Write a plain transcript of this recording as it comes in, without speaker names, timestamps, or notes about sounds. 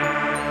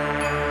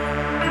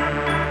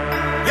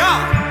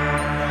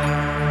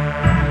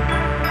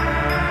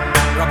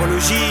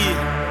رابولوجي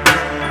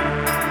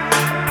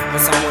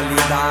حسام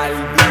وليد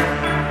عالبي.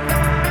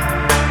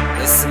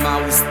 اسمع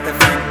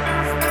واستفيد.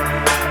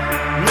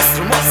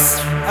 نسر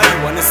مصر،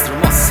 ايوه نسر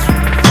مصر.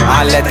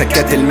 على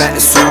تكات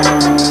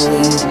المقسوم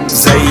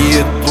زي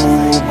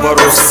الطوب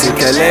برص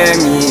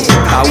كلامي،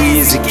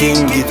 تعويذ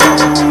كينج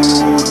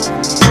توت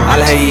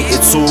على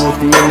هيئة صوت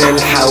من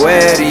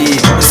الحواري،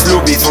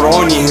 اسلوبي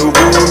فرعوني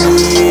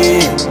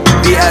هجومي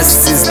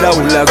بيأسس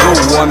دولة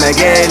جوه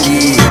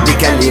مجالي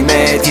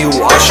بكلماتي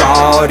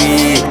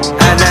وأشعاري.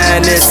 أنا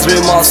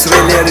نسر مصر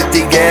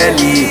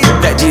الارتجالي،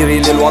 تقديري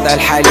للوضع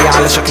الحالي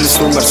على شكل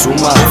سطور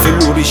مرسومة في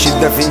اللوريش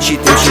الدافنشي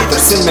تمشي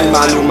ترسم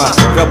المعلومة.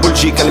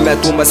 رابولوجي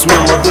كلماته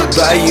مسمومة ضد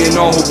أي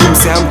نوع هجوم،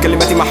 سهام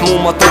كلماتي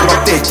محمومة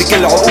تضرب تهتك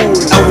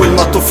العقول. أول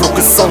ما تفرق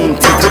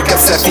السنتي تركب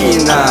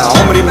سفينة،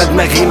 عمري ما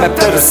دماغي ما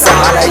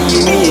بترسح على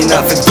أي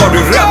مينا. في دار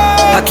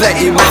الراب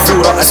هتلاقي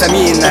محفورة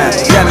أسامينا،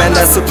 ياما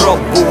ناس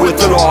اتربوا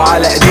وطلعوا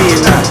على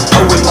ايدينا.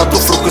 اول ما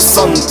تفرق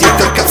السنتي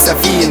تركب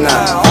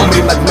سفينة،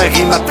 عمري ما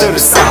دماغي ما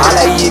بترسح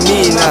على اي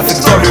مينا. في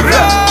جدار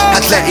الراب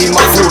هتلاقي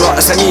محفورة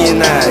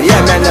اسامينا،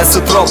 ياما ناس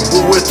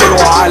اتربوا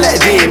وطلعوا على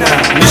ايدينا.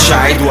 مش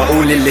هعيد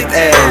واقول اللي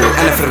اتقال،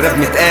 انا في الراب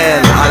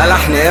متقال على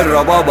لحن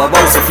الربابة،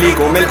 بوصف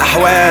ليكم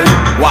الاحوال.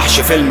 وحش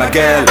في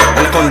المجال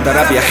انا كنت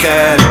راب يا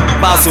خال،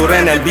 بعصر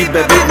انا البيت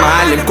ببيت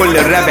معلم كل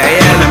الراب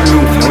عيال.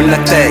 مملوك قلنا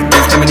التاج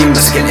 80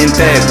 ماسك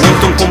الانتاج،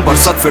 وانتم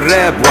كومبارسات في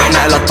الراب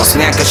واحنا آلة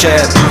تصنيع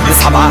كشاب.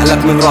 نسحب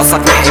عقلك من راسك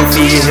نحقن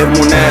فيه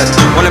هرمونات،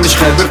 وانا مش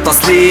خبير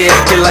تصليح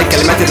كل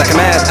كلماتي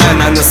لكمات.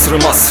 انا نسر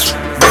مصر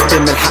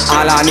بختم الحق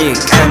على عينيك،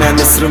 انا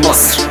نسر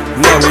مصر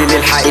ناوي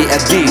للحقيقة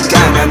اديك.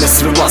 انا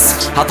نسر مصر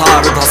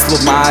هتعرض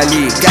هصلب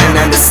معاليك،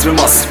 انا نسر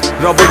مصر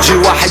رابولوجي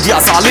واحد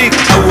يقص عليك.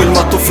 اول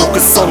ما تفرق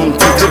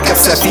السنتي تركب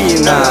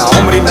سفينة،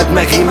 عمري ما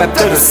دماغي ما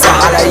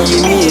بترسح على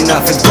اي مينا.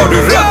 في جدار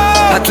الراب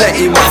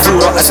هتلاقي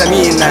محفورة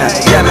اسامينا،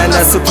 ياما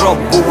ناس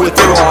اتربوا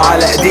وطلعوا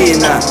على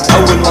ايدينا.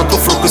 اول ما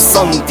تفرق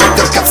السنتي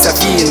تركب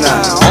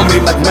سفينة، عمري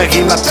ما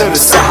دماغي ما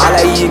بترسح على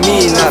اي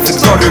مينا. في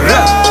جدار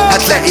الراب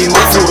هتلاقي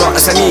محفورة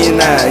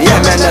اسامينا،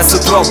 ياما ناس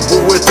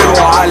اتربوا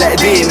وطلعوا على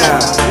ايدينا.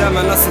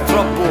 ياما ناس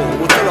اتربوا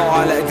وطلعوا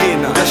على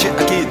ايدينا، ده شيء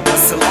اكيد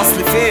بس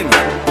الاصل فين؟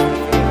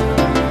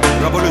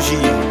 رابولوجي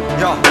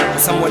يا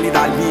حسام وليد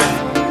عالبي.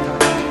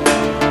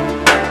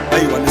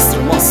 ايوه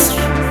نسر مصر،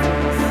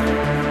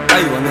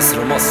 ايوه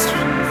نسر مصر،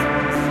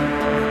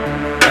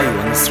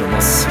 ايوه نسر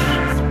مصر.